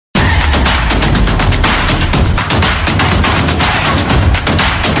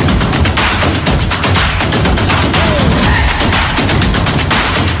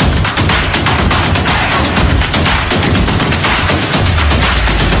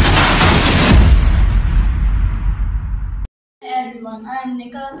I'm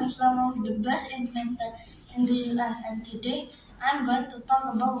Nikola, one of the best inventor in the US, and today I'm going to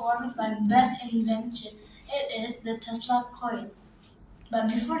talk about one of my best inventions. It is the Tesla coil. But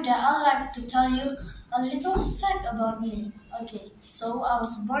before that, I'd like to tell you a little fact about me. Okay, so I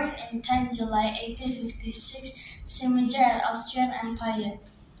was born in 10 July 1856, Semifinalist, Austrian Empire.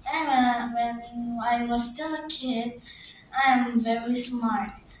 And when I was still a kid, I'm very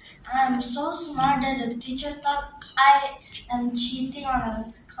smart. I'm so smart that the teacher thought I am cheating on a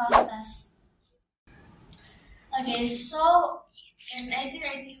class test. Okay, so in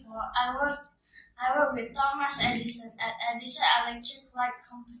 1884, I worked with Thomas Edison at Edison Electric Light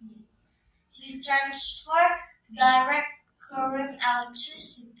Company. He transferred direct current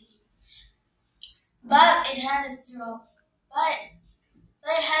electricity, but it had its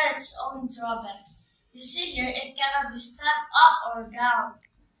own drawbacks. You see here, it cannot be stepped up or down,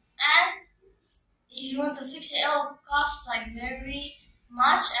 and if you want to fix it, it will cost like very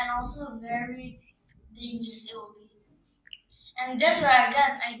much and also very dangerous it will be. And that's where I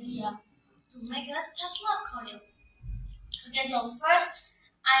got an idea to make a Tesla coil. Okay, so first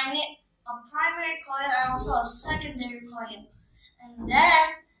I need a primary coil and also a secondary coil. And then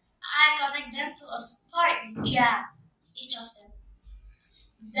I connect them to a spark via each of them.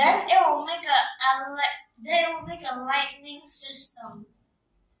 Then it will make a lightning system.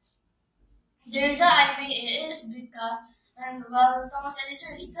 The reason I made it is because while Thomas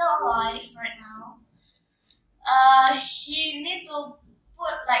Edison is still alive right now, he need to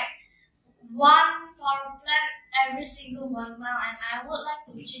put like one power plant every single 1 mile, and I would like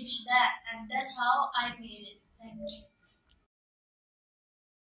to change that, and that's how I made it. Thank you.